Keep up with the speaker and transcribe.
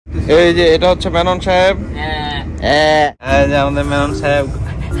এই যে এটা হচ্ছে মেনন সাহেব। এই যে আমাদের মেনন সাহেব।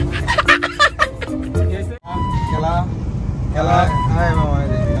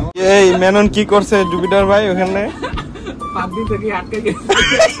 এই মেনন কি করছে জুপিটার ভাই ওখানে? 5 দিন থেকে আটকে গেছে।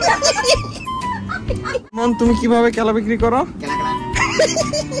 মন তুমি কিভাবে খেলা বিক্রি করো?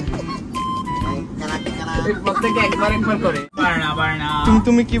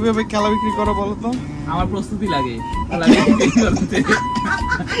 তুমি কিভাবে খেলা বিক্রি করো বলো তো? আমার প্রস্তুতি লাগে।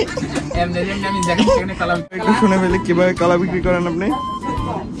 একটু শুনে ফেলি কিভাবে খেলা বিক্রি করেন আপনি?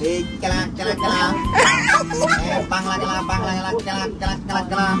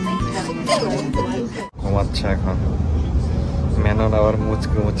 ঘুমাচ্ছে এখন মেনন, আবার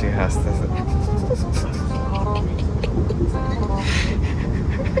মুচকে মুচকে হাসতেছে।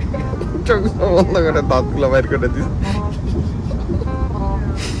 চোখ বন্ধ করে দাঁতগুলো বাইর করে দিচ্ছে।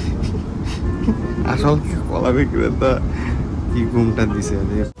 আসল কলা বিক্রেতা কি ঘুমটা দিছে।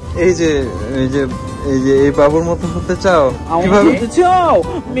 এই যে এই যে এই যে এই বাবুর মতো হতে চাও? কিভাবে চাও?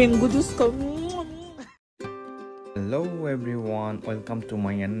 ম্যাঙ্গো জুস খাও। Hello everyone, welcome to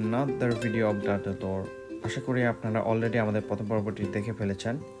my another video of Durdle। আশা করি আপনারা অলরেডি আমাদের প্রথম পর্বটি দেখে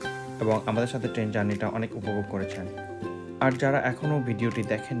ফেলেছেন এবং আমাদের সাথে ট্রেন জার্নিটা অনেক উপভোগ করেছেন। আর যারা এখনও ভিডিওটি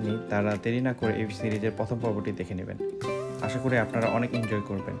দেখেননি তারা দেরি না করে এই সিরিজের প্রথম পর্বটি দেখে নেবেন। আশা করি আপনারা অনেক এনজয়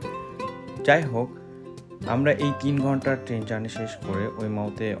করবেন। যাই হোক, আমরা এই 3 ঘন্টার ট্রেন জার্নি শেষ করে ওই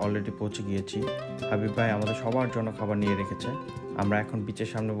মাউতে অলরেডি পৌঁছে গিয়েছি। হাবিব ভাই আমাদের সবার জন্য খাবার নিয়ে রেখেছে। আমরা এখন বিচের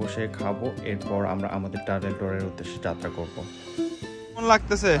সামনে বসে খাবো, এরপর আমরা আমাদের ডার্ডেল ডোরের উদ্দেশ্যে যাত্রা করব। কেমন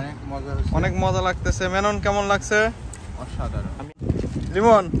লাগতেছে? অনেক মজা লাগতেছে। মেনন কেমন লাগছে? অসাধারণ।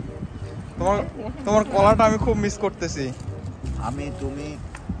 লিমন, তোমার কলাটা আমি খুব মিস করতেছি। আমি, তুমি,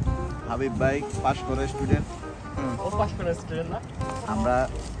 হাবিব ভাই পাস করে স্টুডেন্ট। ও পাস করে স্টুডেন্ট না? আমরা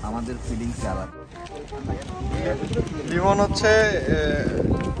আমাদের ফিলিংস আলাদা। লিমন হচ্ছে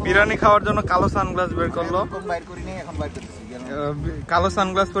বিরিয়ানি খাওয়ার জন্য কালো সানগ্লাস বের করলো। বাইর করি নাই, এখন বাইর করতেছি। কালো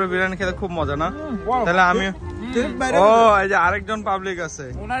সানগ্লাস পরে বিরিয়ানি খেতে খুব মজা না? তাহলে আমি ও এই যে আরেকজন পাবলিক আছে।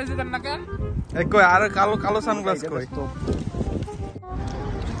 ওনারে যেতেন না কেন? এই কই আর কালো সানগ্লাস কই?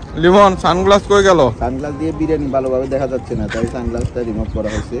 লিমন সানগ্লাস কই গেল? সানগ্লাস দিয়ে বিরিয়ানি ভালোভাবে দেখা যাচ্ছে না, তাই সানগ্লাসটা রিমুভ করা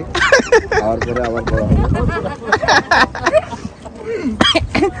হয়েছে। খাওয়ার পরে আবার করা হবে।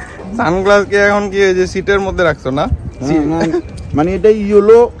 সানগ্লাস কি এখন কি এই যে সিটের মধ্যে রাখছো না? মানে এটা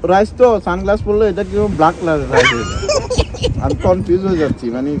ইয়েলো রাইস তো, সানগ্লাস পরলে এটা কি ব্ল্যাক কালার রাইস হয়ে যায়। আমি কনফিউজ হয়ে যাচ্ছি,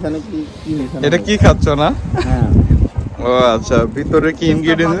 মানে এখানে কি এটা কি খাচ্ছ না? হ্যাঁ। ও আচ্ছা, ভিতরে কি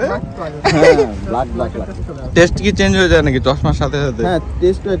ইনগ্রেডিয়েন্ট? হ্যাঁ, ব্ল্যাক টেস্ট কি চেঞ্জ হয়ে যায় নাকি চশমার সাথে সাথে? হ্যাঁ,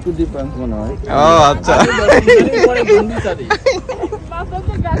 টেস্টটা একটু ডিফারেন্স মনে হয়। ও আচ্ছা।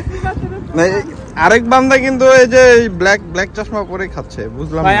 আরেক বান্দা কিন্তু এই যে ব্ল্যাক চশমা পরে খাচ্ছে,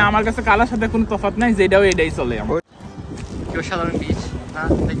 বুঝলাম ভাই। আমার কাছে কালার সাথে কোনো তফাৎ নাই, যেটাও এটাই চলে আমার। সাধারণ বিচ না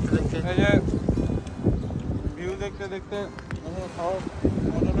দেখতে দেখতে এই যে ভিউ দেখতে দেখতে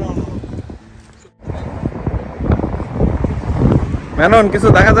মেনন কিছু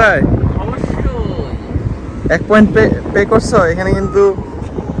দেখা যায়? অবশ্যই। 1 পয়েন্ট পে করছো এখানে কিন্তু।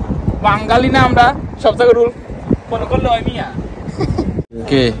 বাঙালি না আমরা, সব জায়গায় রুল ফলো করলে হয় মিয়া।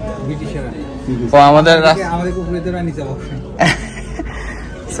 কে? ও আমাদের উপরে নিচে বসে।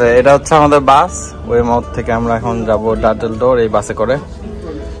 এটা হচ্ছে আমাদের বাস। ওই মাউথ থেকে আমরা এখন যাব ডার্ডেল ডোর এই বাসে করে।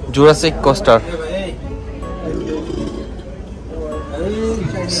 Jurassic coaster.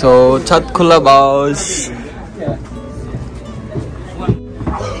 সো ছাদ খোলা বাস।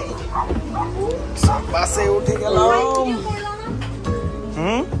 বাসে উঠে গেলাম।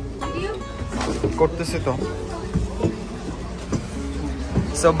 করতেছি তো।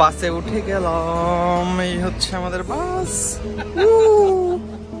 সো বাসে উঠে গেলাম, এই হচ্ছে আমাদের বাস।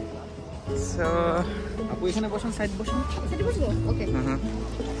 সো আপু এখানে বসুন, সাইড বসুন। সাইডে বসবো? ওকে।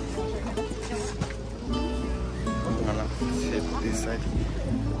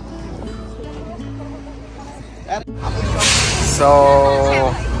 সো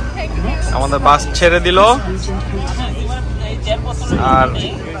আমাদের বাস ছেড়ে দিল। আর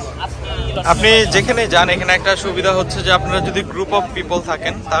আপনি যেখানে যান এখানে একটা সুবিধা হচ্ছে যে আপনারা যদি গ্রুপ অফ পিপল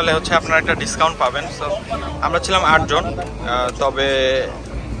থাকেন তাহলে হচ্ছে আপনারা একটা ডিসকাউন্ট পাবেন। সো আমরা ছিলাম 8 জন, তবে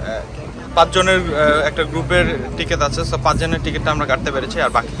 5 জনের একটা গ্রুপের টিকিট আছে। সো 5 জনের টিকিটটা আমরা কাটতে পেরেছি,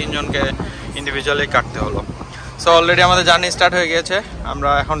 আর বাকি 3 জনকে ইন্ডিভিজুয়ালি কাটতে হলো। সো অলরেডি আমাদের জার্নি স্টার্ট হয়ে গিয়েছে। আমরা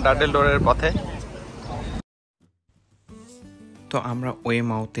এখন ডার্ডেল ডোরের পথে। তো আমরা ওই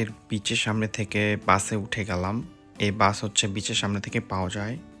মাউথের বিচের সামনে থেকে বাসে উঠে গেলাম। এই বাস হচ্ছে বিচের সামনে থেকে পাওয়া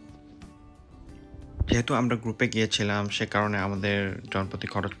যায়। যেহেতু আমরা গ্রুপে গিয়েছিলাম সে কারণে আমাদের জনপ্রতি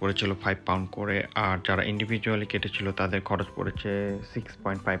খরচ পড়েছিল 5 পাউন্ড করে, আর যারা ইন্ডিভিজুয়ালি কেটেছিল তাদের খরচ পড়েছে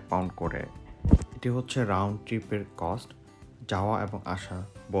 6.5 পাউন্ড করে। এটি হচ্ছে রাউন্ড ট্রিপের কস্ট, যাওয়া এবং আসা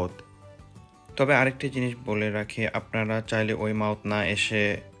বোধ। তবে আরেকটি জিনিস বলে রাখি, আপনারা চাইলে ওয়েমাউথ না এসে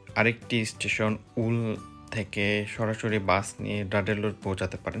আরেকটি স্টেশন উল থেকে সরাসরি বাস নিয়ে ডার্ডেলডোর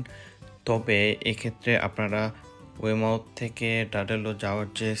পৌঁছাতে পারেন। তবে এক্ষেত্রে আপনারা ওয়েমাউথ থেকে ডার্ডেলডো যাওয়ার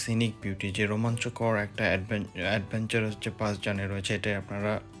যে সিনিক বিউটি, যে রোমাঞ্চকর একটা অ্যাডভেঞ্চারাস যে বাস জার্নি রয়েছে, এটা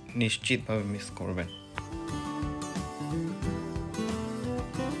আপনারা নিশ্চিতভাবে মিস করবেন।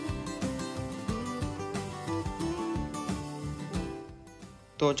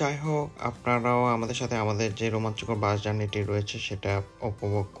 তো যাই হোক, আপনারাও আমাদের সাথে আমাদের যে রোমাঞ্চকর বাস জার্নিটি রয়েছে সেটা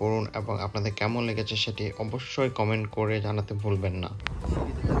উপভোগ করুন এবং আপনাদের কেমন লেগেছে সেটি অবশ্যই কমেন্ট করে জানাতে ভুলবেন না।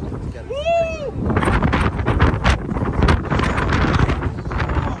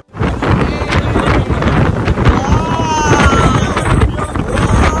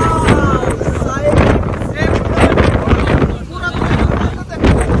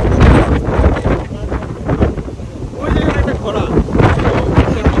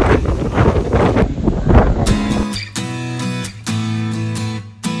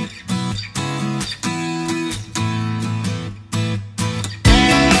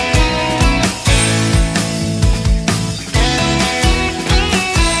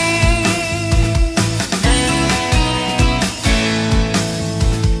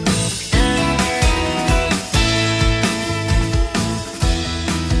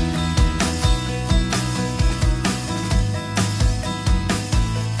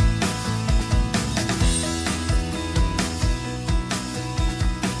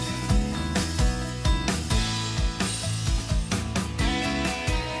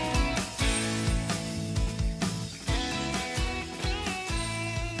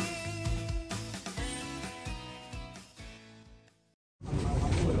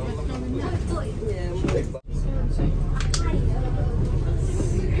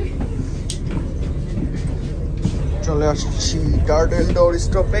 চলে আসছি ডার্ডেলডোর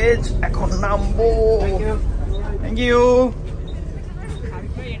স্টপেজ, এখন নামবো। Thank you.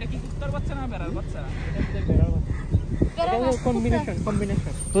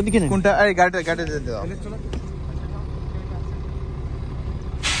 কোনটা? আরে গাড়িটা যেতে দাও।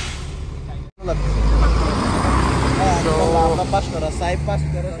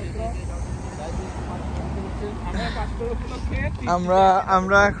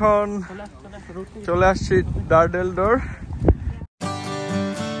 আমরা এখন চলে আসছি ডার্ডেলডোর।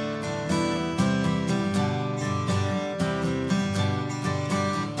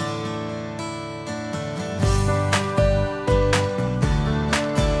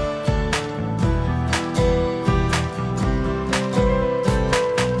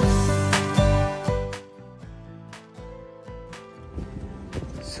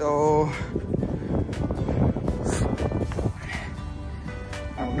 সো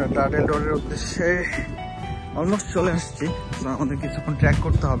আমরা ডার্ডেলডোরের উদ্দেশ্যে অলমোস্ট চলে আসছি। তো আমাদের কিছুক্ষণ ট্র্যাক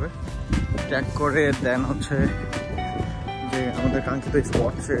করতে হবে, ট্র্যাক করে দেন হচ্ছে যে আমাদের কাঙ্ক্ষিত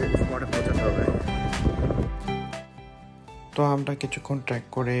স্পটে পৌঁছাতে হবে। তো আমরা কিছুক্ষণ ট্র্যাক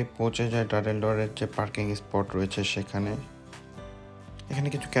করে পৌঁছে যাই ডার্ডেলডোরের যে পার্কিং স্পট রয়েছে সেখানে। এখানে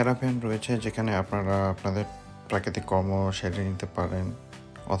কিছু ক্যারাভ্যান রয়েছে যেখানে আপনারা আপনাদের প্রাকৃতিক কর্ম সেরে নিতে পারেন,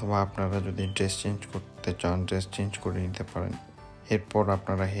 অথবা আপনারা যদি ড্রেস চেঞ্জ করতে চান ড্রেস চেঞ্জ করে নিতে পারেন। এরপর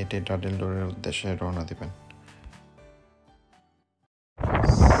আপনারা হেঁটে ডার্ডেলডোরের উদ্দেশ্যে রওনা দিবেন।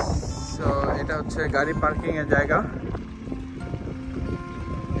 সো এটা হচ্ছে গাড়ি পার্কিং এর জায়গা।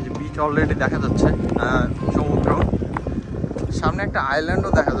 এই যে বিচ অলরেডি দেখা যাচ্ছে, সমুদ্র, সামনে একটা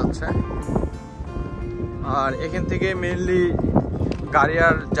আইল্যান্ডও দেখা যাচ্ছে। আর এখান থেকে মেইনলি গাড়ি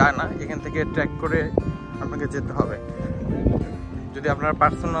আর যায় না, এখান থেকে ট্র্যাক করে আপনাকে যেতে হবে যদি আপনার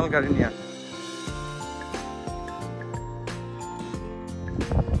পার্সোনাল গাড়ি নিয়ে আসেন।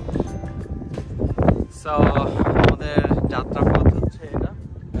 সো আমাদের যাত্রাপথ হচ্ছে এটা,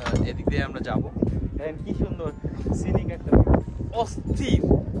 এদিক দিয়ে আমরা যাবো। কি সুন্দর সিনিক একটা অস্থির,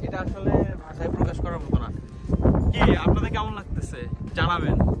 এটা আসলে ভাষায় প্রকাশ করার মতো না। কি আপনাদের কেমন লাগতেছে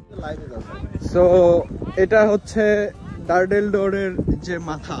জানাবেন। সো এটা হচ্ছে ডার্ডেলডোরের যে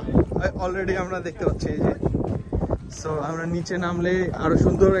মাথা, অলরেডি আমরা দেখতে পাচ্ছি এই যে। সো আমরা নিচে নামলে আরো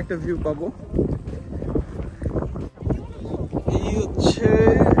সুন্দর একটা ভিউ পাবো। এই হচ্ছে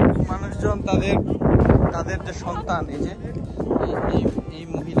মানুষজন তাদের যে সন্তান, এই যে এই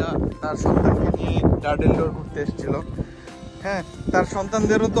মহিলা তার সন্তানকে নিয়ে ডার্ডেলডোর ঘুরতে এসেছিল। হ্যাঁ, তার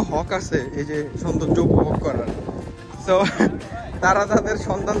সন্তানদেরও তো হক আছে এই যে সৌন্দর্য উপভোগ করার। সো তারা তাদের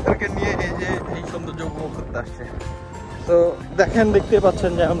সন্তানদেরকে নিয়ে এই সৌন্দর্য উপভোগ করতে আসছে। তো দেখতে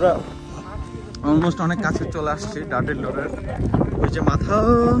পাচ্ছেন যে আমরা অলমোস্ট অনেক কাছে চলে আসছি ডার্ডেলডোরের ওই যে মাথা।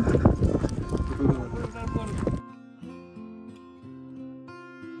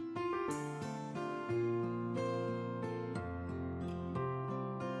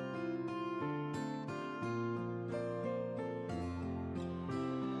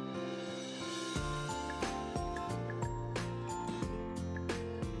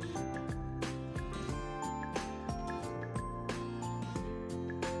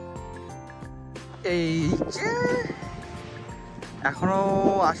 এই যে এখনো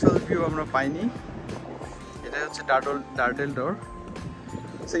আসল ভিউ আমরা পাইনি। এটা হচ্ছে ডার্ডেল ডোর।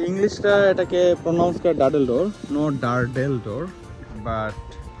 সো ইংলিশটা এটাকে প্রোনাউন্স করে ডার্ডেল ডোর, নো ডার্ডেল ডোর, বাট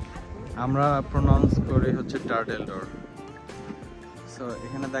আমরা প্রোনাউন্স করি হচ্ছে ডার্ডেল ডোর। সো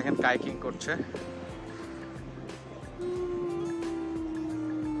এখানে দেখেন কাইকিং করছে।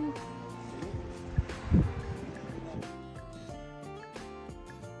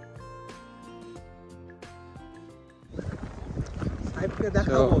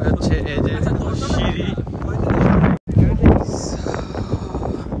 হচ্ছে এই যে সিঁড়ি,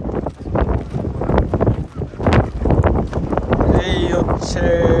 এই হচ্ছে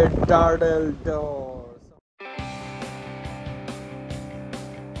ডার্ডেল ডোর।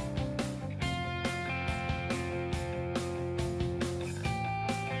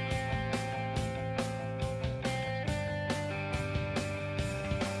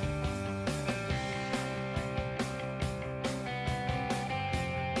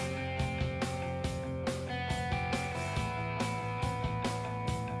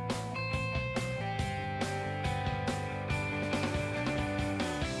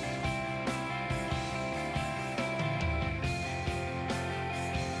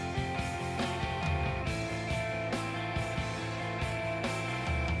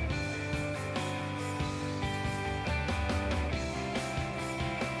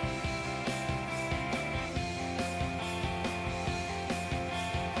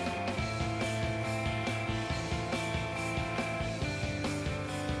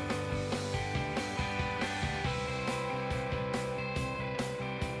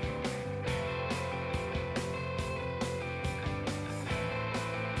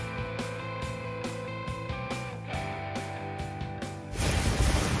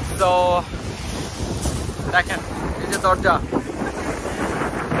 তো দেখেন এই যে দরজা,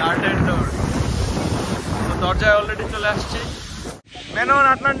 গার্ডেন ডোর। তো দরজায় অলরেডি চলে আসছি। মেনন,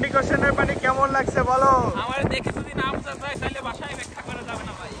 আটলান্টিক ওশানের পানি কেমন লাগছে বলো? আমার দেখে যদি না বুঝা যায় তাহলে বাসায় ব্যাখ্যা করা যাবে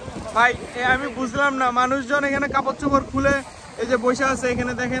না ভাই। ভাই আমি বুঝলাম না, মানুষজন এখানে কাপড় চোপড় খুলে এই যে বসে আছে,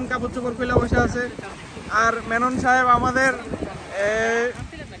 এখানে দেখেন কাপড় চোপড় খুলে বসে আছে। আর মেনন সাহেব আমাদের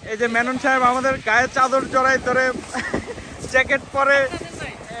এই যে মেনন সাহেব আমাদের গায়ে চাদর জড়াই ধরে জ্যাকেট পরে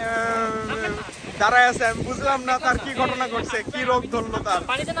দাঁড়ায় আছে। আমি বুঝলাম না তার কি ঘটনা ঘটছে, কি রোগ ধরলো তার।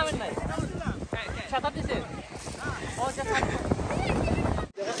 পানিতে নামেন নাই, ছাতা দিছে। ও ছাতা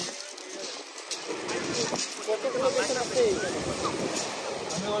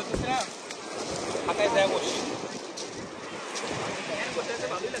আমি বলছিলাম হাতে যায় বসি।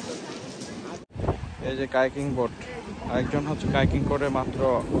 এই যে কাইকিং বোট, আরেকজন হচ্ছে কাইকিং করে মাত্র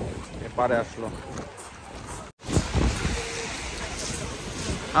পারে আসলো।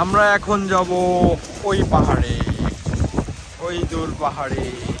 আমরা এখন যাব ওই পাহাড়ে, ওই দূর পাহাড়ে,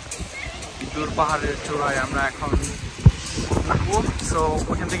 দূর পাহাড়ের চূড়ায় আমরা এখন থাকবো। সো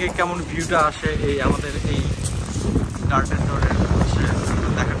ওখান থেকে কেমন ভিউটা আসে এই আমাদের এই গার্ডেন ডোরের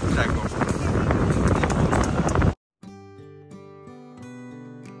দেখার ট্রাই করবো।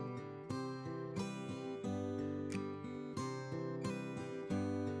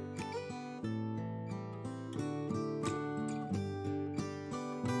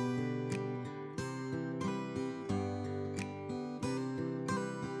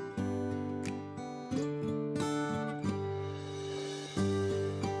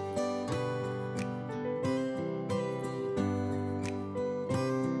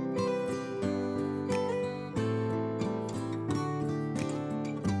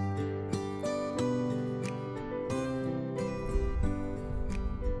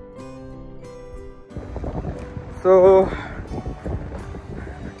 তো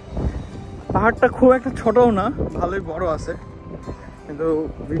পাহাড়টা খুব একটা ছোটও না, ভালোই বড় আছে, কিন্তু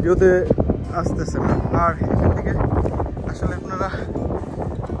ভিডিওতে আসতেছে না। আর এখান থেকে আসলে আপনারা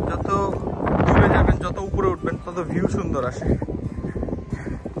যত দূরে যাবেন, যত উপরে উঠবেন, তত ভিউ সুন্দর আসে।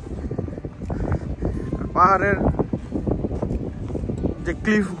 পাহাড়ের যে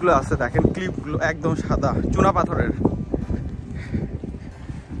ক্লিফগুলো আছে দেখেন, ক্লিফগুলো একদম সাদা চুনা পাথরের।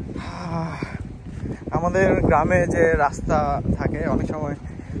 আমাদের গ্রামে যে রাস্তা থাকে অনেক সময়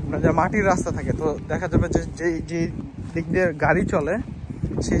যে মাটির রাস্তা থাকে, তো দেখা যাবে যে যে দিক দিয়ে গাড়ি চলে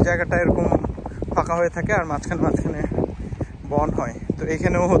সেই জায়গাটা এরকম ফাঁকা হয়ে থাকে আর মাঝখানে মাঝখানে বন হয়। তো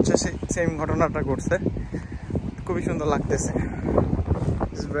এখানেও হচ্ছে সেম ঘটনাটা ঘটছে, খুবই সুন্দর লাগতেছে।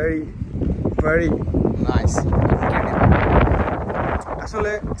 ইটস ভেরি ভেরি নাইস,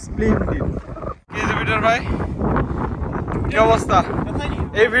 আসলে স্প্লেন্ডিড। কি যে ভিডিওর ভাই, কি অবস্থা?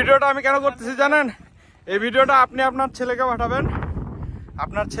 এই ভিডিওটা আমি কেন করতেছি জানেন? এই ভিডিওটা আপনি আপনার ছেলেকে পাঠাবেন,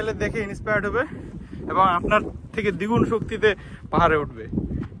 আপনার ছেলে দেখে ইন্সপায়ার্ড হবে এবং আপনার থেকে দ্বিগুণ শক্তিতে পাহাড়ে উঠবে।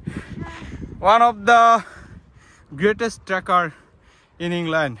 one of the greatest tracker in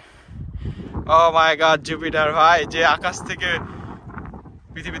England. Oh my god, Jupiter ভাই যে আকাশ থেকে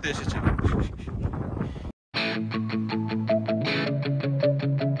পৃথিবীতে এসেছে।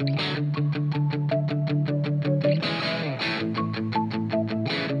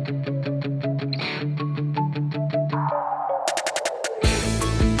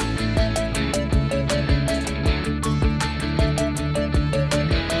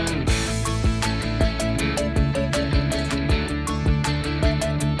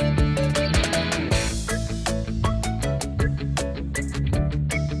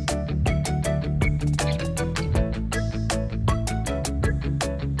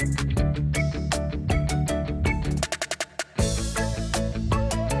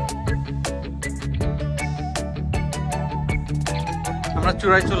 আমরা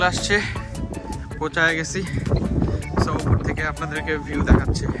চূড়ায় চলে আসছে, পৌঁছায় গেছি। সো উপর থেকে আপনাদেরকে ভিউ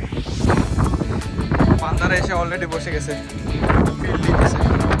দেখাচ্ছে। বান্দারা এসে অলরেডি বসে গেছে, ফিল নিতেছে।